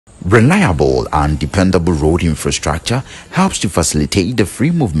Reliable and dependable road infrastructure helps to facilitate the free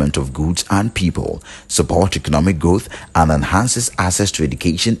movement of goods and people, support economic growth, and enhances access to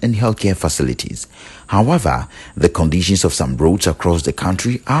education and healthcare facilities. However, the conditions of some roads across the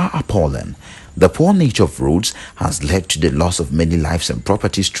country are appalling. The poor nature of roads has led to the loss of many lives and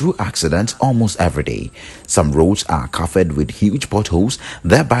properties through accidents almost every day. Some roads are covered with huge potholes,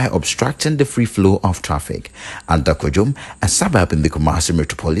 thereby obstructing the free flow of traffic. At Dakojom, a suburb in the Kumasi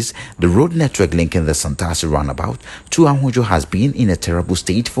Metropolis, the road network linking the Santasi roundabout to Ahodwo has been in a terrible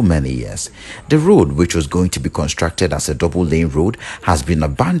state for many years. The road, which was going to be constructed as a double-lane road, has been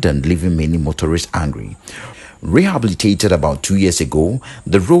abandoned, leaving many motorists angry. Rehabilitated about 2 years ago,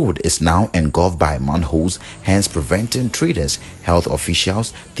 the road is now engulfed by manholes, hence preventing traders, health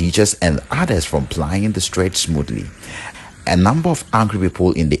officials, teachers, and others from plying the stretch smoothly. A number of angry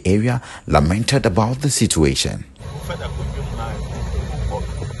people in the area lamented about the situation.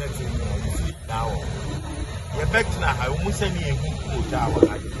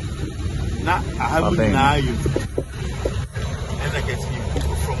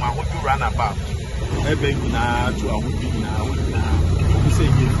 Ebe na to awudi na say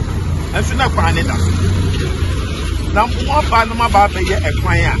you and so na kwa ne da na mo ba no ma ba be ye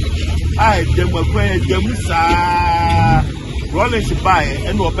ekwan a dem ekwan dem sa rolling si buy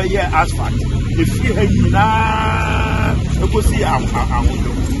and obe ye asphalt if you ha nyina ekosi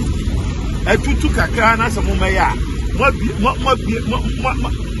awodo etutu kakra na se mo me ya mo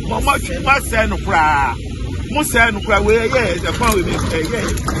say no kra mo say no kra we ye ekwan we e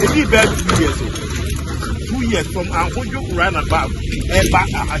be 2 years 2 years from Ahodwo roundabout, I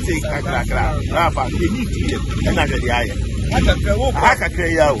say, roundabout, they need 2 years, and I get the eye. I can tell you,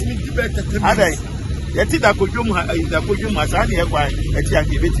 I think Dakojom has only a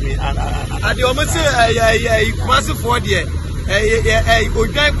give it to me. I do almost say, I must afford it. Go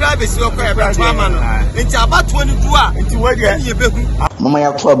drive privacy or it's about 22 into where you Mama, you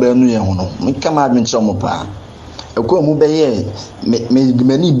have trouble, no, come out in some pa. Eko mu beye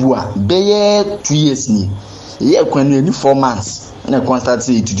many bua beye 2 years ni ye kwan ni 4 months na constant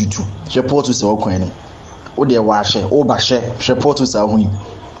say tututu report to say okwan ni o de wa hye o ba hye report to say hu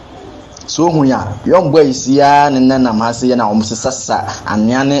so hu ya young boy sia ne na ma se na o sesa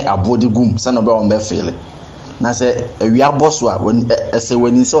ania ne abode gum se no be o be feel na se awia boss wa ese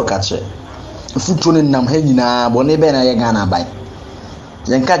wani se o ka che futu ne nam ha nyina bo ne be na ye Ghana bai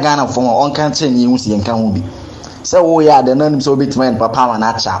yenka Ghana fo on kan che nyi hu se yenka hu bi so we are the name so bit man papa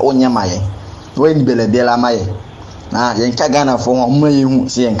na cha onya maye when belebela maye na yenka Ghana for ho maye hu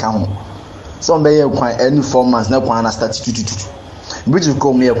se yenka ho so be ye kwan any 4 months na kwan na start tututu bridge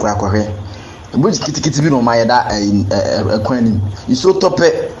ko me ekura kwahwe bridge kitikiti bi no maye da kwan ni iso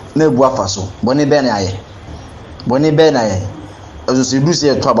tope na ebu afa so boni be na ye ozo se du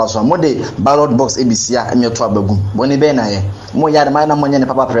se to abaso mo de ballot box ebisia emi to abagum boni be na ye mo ya de ma na mo nya ne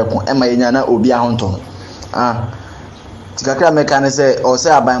papa preko e ma ye nya na obi ahonto tikakra meka say o say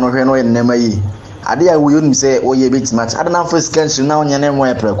aban no hwe no ye nema yi ade ya wo yonu say o ye bit match ade na first country na onye ne mo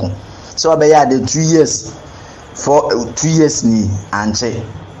e preko so be ya de 2 years for 2 years ni anche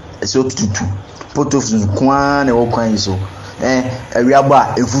so tutu potholes kwa na wo kwan so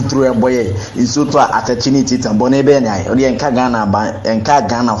awiaba efuturo eboye iso to atachinity tambo na ebe na o de enka Ghana aban enka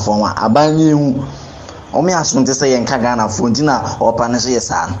Ghana forma aban yehu o me asonte say enka Ghana fonti na opa ne so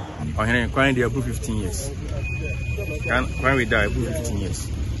yesa no ohene kwan dey above 15 years when we die above 15 years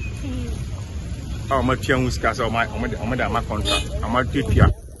my tia ska so my contract my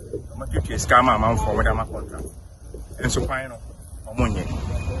tia ska ma for my contract and so kwan no omonye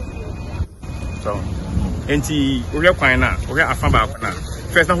so enti we kwan na we afa ba na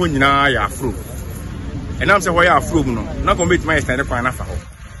first na ho nyina ya afro and am say ho ya afro no na go meet my extend kwan na fa ho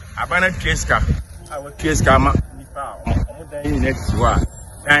abana tia ska tia ska ma nipa omodan ni next wa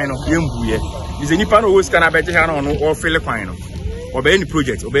kan no yembuye is nipa no wo ska na beje ha no o feel kwan no obey any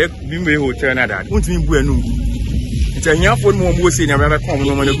project obey bimwe hotel na dad untimi bu anu nti anyafo no mo se na be kom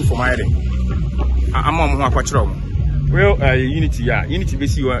no mo na gu for my day ama mo akwachiro mo well unity be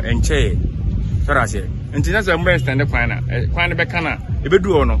si wa enche sora se nti na se mo stand kwan na be kana e be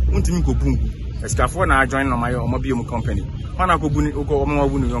du no untimi ko bu escafo na join no my o bi mo company wana ko bu ni ko mo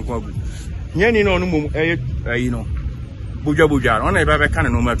bu ni ko bu nyani no no mo no bujabujara ona e be kana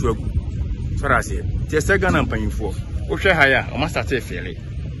no ma tu agu sora se ti se Ghana mpanyifo o hwe ha ya o ma start efele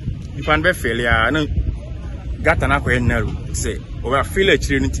ifan be fele ya na gata na ko enaro se o ba fele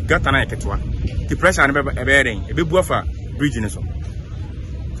chire ni ti gata na eketwa ti pressure na be eren e be bu afa bridge ni so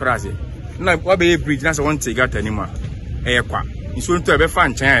frase na wa be bridge na so won ti gata ni ma e kwa nso nto e be fa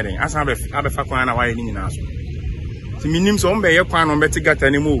nchan eren asa be fa kwa na wa ni nyina so ti minim so mbe ye kwan no mbeti gata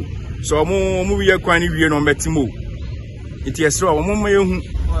ne mo so mo ye kwan ni wie no mbeti mo iti esro mo mo ye hu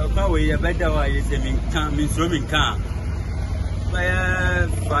kwa we ye beda wa ye se min kan min so min kan by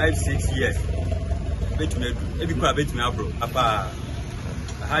 5-6 years betime ebi kwa betime abro apa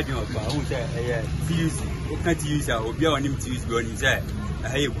hajin opa hu se TUC o kan TUC obi a onim TUC bi onim se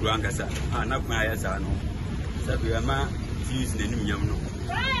aye kuru angasa na kwa ya sa no sabi ama TUC na nim yam no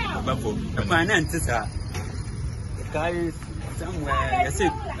bafo apa na ntisa guys somewhere you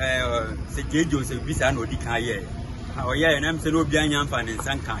say jejo say bisa na odi kan ye o ya na mse no obi anya mfa ne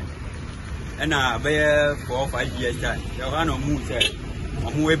nsan kan na be 4-5 years time you wan no mu say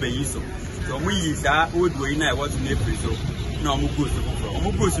omo we be yi so mu yi sa odu yi na e was na preso na omo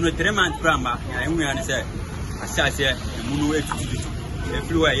go so no 3 months prama ya enwe ya ne say asase mu no etutu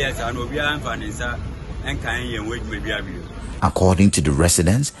everywhere yes and obi amfa ne nsa enkan ye we dwuma bia bia. According to the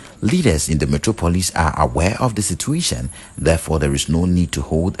residents, leaders in the metropolis are aware of the situation, therefore there is no need to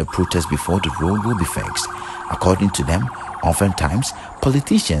hold a protest before the road will be fixed. According to them, oftentimes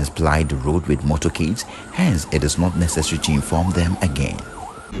politicians ply the road with motorcades, hence it is not necessary to inform them again.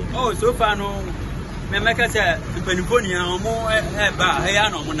 Oh, so far no, me make say peniponi omo ba he ya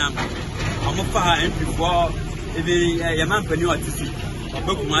no mo nam. Omo fa MP4 ebi ya man pani otisi.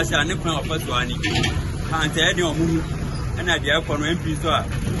 Obeku ase ane kwan ofaso ani. Ante e de omo na dia ko no MP so a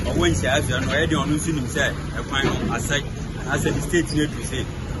wonchi azu no e de onu sunim say e kwan no asai as the state need to say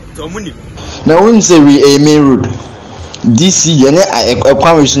so muni na won say we a main road DC ye ne e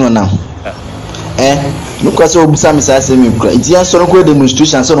kwan we no na no kwa so obusa mi say me kura nti ya so no ko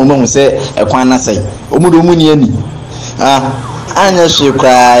demonstration so no mo say e kwan na say omudo muni ani anya hwe kwa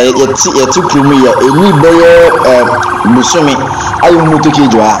yeti krumu ya eni beye musumi ayo motoke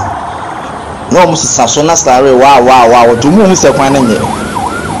jwa no mo saso na stare wa to mu hu se kwan na nye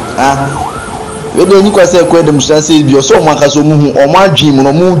we de ni kwa se kwa demonstration bi o so mo aka so mu hu o ma adwen mu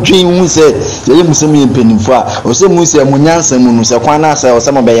no mo dwen hu se ye musumi mpenimfo a o se mu se mo nyansa mu no se kwan na se o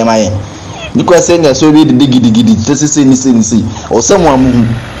se mo beye maye ni kwa se na so bi de gidigidi tesese ni o se mo amu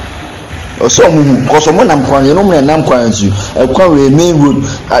hu o so mu hu ko so mo nam kwan ye no mo nam kwan su e kwa we main road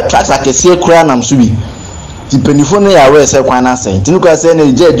tractor kese kura nam so bi the penifone ya we say kwan na say tinu kwa say na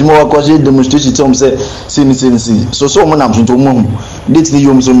je adwuma wa ko demonstration tom say sini so mo nam so mo hu date ni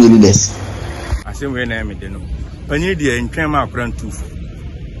yom so me leaders asem we na me de no pani de ntwen ma akran tufo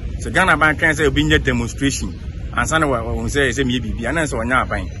so Ghana ban kan say obi nye demonstration ansa na wa say me bibi anan say onya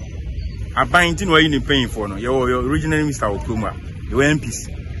aban tin wa yi ni pain for no your original Mr. Okroma your MPs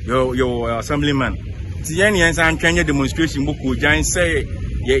your assemblyman ti yen yen san twanye demonstration boku jan say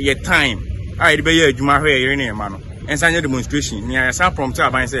ye time I be ye adwuma hwe ye ne ma no ensanye demonstration ni ya sa prompt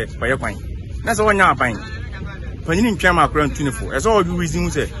aban say baye kwan na so wonya aban panyin ntwa ma akran tunifo e so all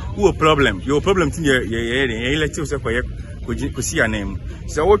reason say who problem your problem tin ye elective say koye kosi anem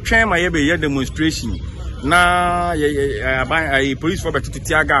so wo twen ma ye be ye demonstration na aban police for betu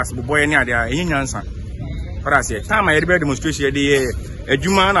tear gas boy ni ade enyansa para say time ye be demonstration ye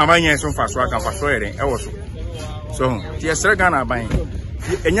adwuma na aban ye so fa so aka fa so ye e wo so ti esre Ghana aban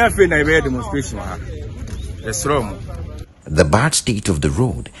The bad state of the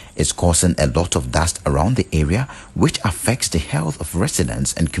road is causing a lot of dust around the area, which affects the health of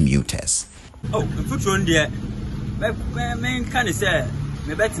residents and commuters. Oh, foot on there. Men can say,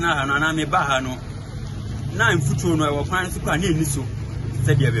 me better na me bahano. Now in foot on our plans to can in so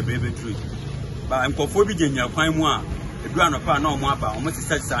said you have a baby tree. But I'm conforming in your prime one. The ground of no more about almost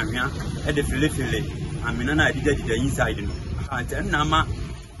such Samia at the Philly. I mean, I did the inside. And Nama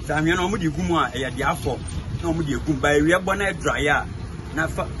Samia no mudi gumwa e de afọ no mudi gum ba wi abona dryer na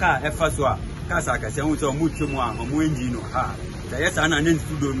car efaswa kasa ka se unso mutwemu a mo engine no ha da yesa na ne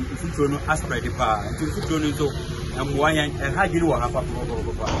fudo no aspect pa nti fudo no so amwa yan e ha giri wa ha pa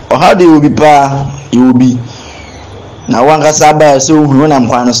o ha de obi pa e obi na wanga saba so hu na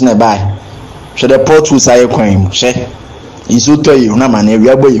mkwan no so na bai hwe de potholes aye kwan mu hwe iso to yi hu na ma na wi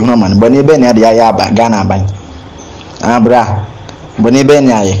agbo yi hu na ma na bo ne be na de ya aba Ghana aban abra boni be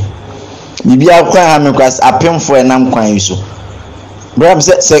ni aye bibia kwa ha me kwas apemfo enam kwan yiso bra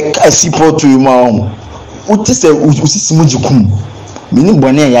se asipoto yi ma uti se usisi mujikum minim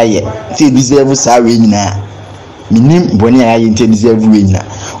boni ayaye te deserve sa we nyina minim boni ayaye te deserve we nyina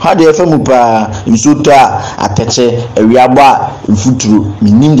ha de fa mu pa nsoto a ateche ewiagba mfuturo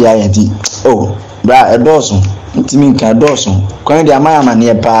minim de ayaye ti oh bra edoso ntimi nka edoso kwan de amaya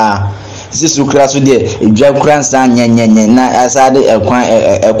ne pa sisu kra so de edwa kra nsa nyenyenye na asade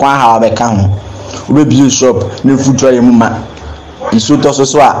ekwan ha be ka ho obebi shop na future yemu ma isu to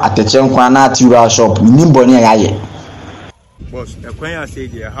so a ateche nkwan na atiwa shop nimbo ne yaye boss ekwan ya say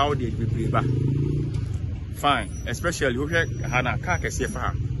there how did we prepare fine, especially we had a car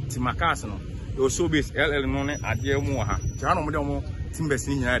CFA, Timakas, no, it was so base LL None at the Moha, Jano Modomo, Timbers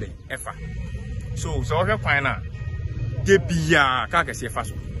in United, EFA. So we find out, they be a car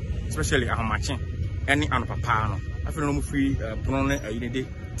CFA, especially a matching, any anopapano. I feel no free, Pronone, a unity,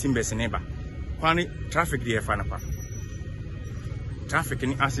 Timbers neighbor. Quani traffic the Fanapa. Traffic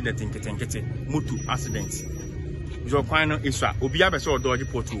in accident in Ketengete, Mutu accidents. Your final is Obia saw dodgy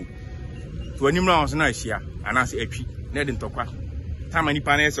portal. To any rounds nice here, and as a P, Ned in Toka. Time any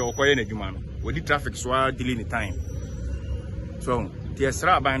panels or coin a human. With the traffic swire dealing the time. So, the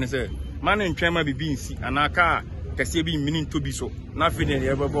Sra by say, man and Chama be being sick, and our car, Casabi meaning to be so, nothing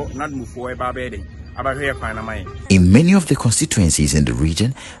ever, not move for a barbading. In many of the constituencies in the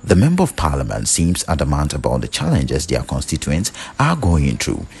region, the Member of Parliament seems adamant about the challenges their constituents are going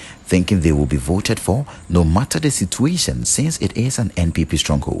through, thinking they will be voted for no matter the situation, since it is an NPP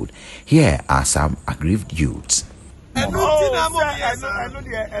stronghold. Here are some aggrieved youths. Inside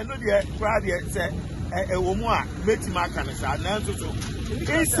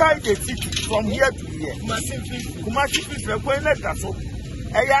the city, from here to here, Kumasi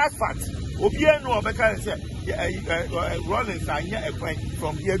Obiano Obeka said, running sign here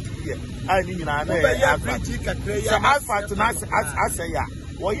from here to here. I mean, I know asphalt as I say,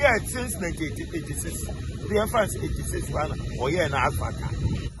 or yeah, since 1986, the France 86 or yeah, and asphalt.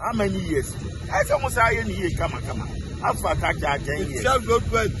 How many years? I almost I in here, come asphalt.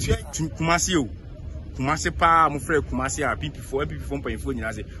 Kumasi pa, I'm afraid Kumasi are people for from Payphone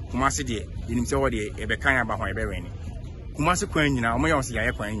as a Kumasi de, in himself, a Becana by Bereni. Kumasi coin, you know, my own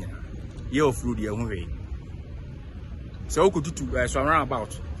sea coin. You're through the way. So, could you swam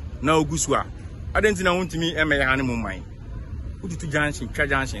roundabout? No, Guswa. I didn't know to me, M. Animal mine. Put it to Jansen,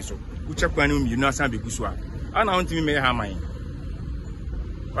 Trajansen, so, which up when you know some Guswa. I know to me, may have mine.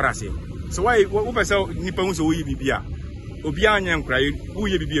 What I say. So, why, what I saw Nippons or we be here? Obian cry, who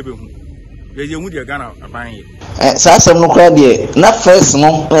you be able to. There's a wood you're gonna buy it. Sasa mnukwadi, na first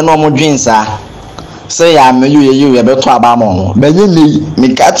no, no more dreams are. Say I'm you about Abamo. Benny,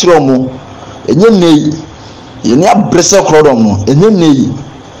 me catch romo. And you need you near Bristol Crodom, and you need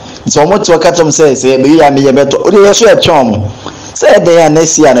so much to catch them says, say, be I may a better. Oh, yes, you're charm. Say they are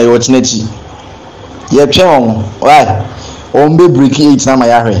next year, and I watch Netty. You're charm, right? Ombe breaking it now, my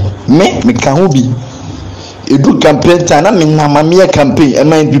area. Me can be. You do campaign time, I mean, Mamma campaign, and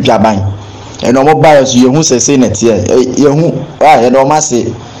my people are buying. And no more buyers, you who say, it here. You who, right, and almost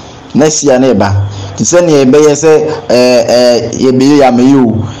say, next year, neighbor. To send ye be say ye be ya me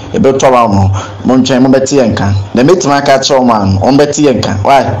you e be to ba no mo ntwen mo beti enka na metima ka cho man on beti enka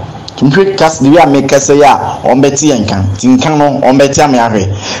why tumhwe kas de ya me kase ya on beti enka tinkan no on beti am ya hwe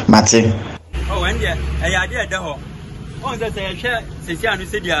mate oh and ya ade da ho on say say hwe sesi anu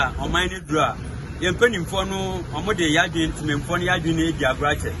se dia on man ni dru a ye mpanimfo no omo de ya dwen timemfo no ya dwen e di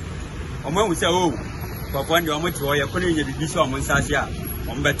abrache omo hu say oh kwafo ndi omo ti ho ye kono nye bibi so omo nsase a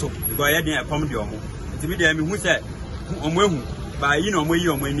ombeto because ya dey come the omo tibi dey me hu say omo ehu ba yi na omo yi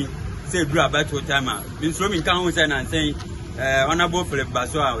omo ani say dura about time a nso mi kan hu say na say honorable Philip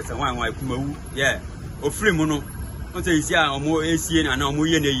Baso a say wan kumawu yeah ofiri mu no o say isi a omo esie na omo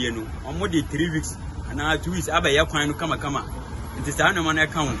ye na ye no omo dey 3 weeks na 2 weeks abaye kwan no kama nti say na man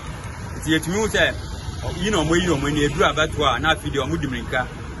ka hu nti yetumi hu say yi na omo yi omo ani dura about a na afi dey omo diminka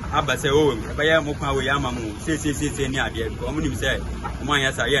aba say oh abaye mo kwa we ama mu say ni ade omo nim say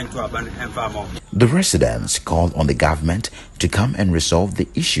the residents called on the government to come and resolve the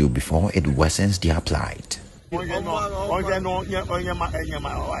issue before it worsens their plight. Dakojom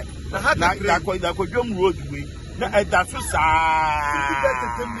road way. Na that's so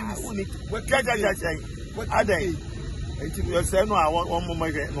say no I want one more no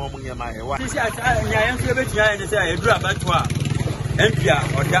my wife. This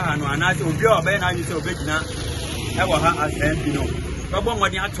Babo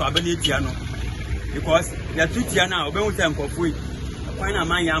money at to ability because the two tiana obey time for free. Why na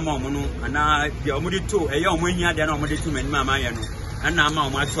man yam no and now the omudi two a young when you had an omudi two men mamma and now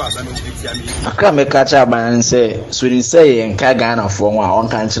my to ability. I can't make catch up and say, Sweden say and Kagana for one on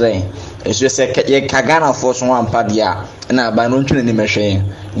country. It's just a Kagana for one padia and I by no training machine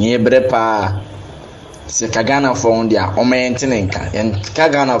near Brepa. Se Kagana for dia o maintenance and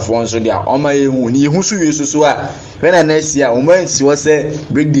Kagana for so dia o ma ehu ni hu so yesu so a when na next year o man si wo say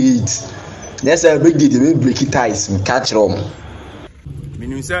break the heat next year break the break ties me catch rom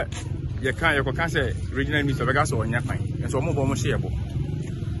meaning say ye kan ye ko kan say regional minister be ga so onya kwan and so mo bo mo share bo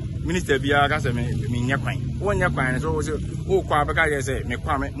minister bia ga say me nya kwan wo nya kwan so wo say o kwa be ga ye say me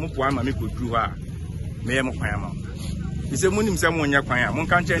kwa me mo po ama me ko duru ha me ye mo kwan ama ise mo nim say mo nya kwan a mo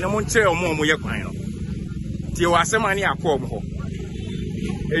kan che na mo nche o mo ye kwan no Ti wa se mani akọ ho.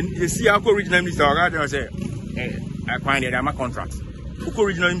 En esi akọ regional minister oga dey say I find the ama contract. Uko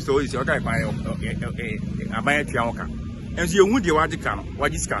regional minister o isi oga find aban tua woka. Enso ye hu de wagika no,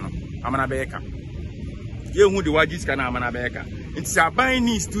 wagisika no, amana be ka. Ye hu de wagisika na amana be ka. Nti aban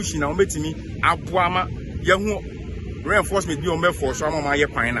ni institution na o betimi aboama ye hu reinforcement bi o me force ama ye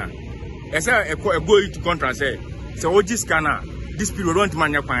kwan na. Ese go into contract say wagisika na this period don't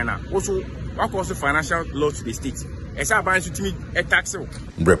man ye kwan na. Also also financial loss to the state. Ese aban so timi e tax.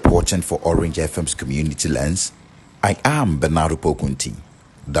 Reporting for Orange FM's Community Lens, I am Bernardo Pokunti,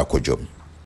 Dakojom.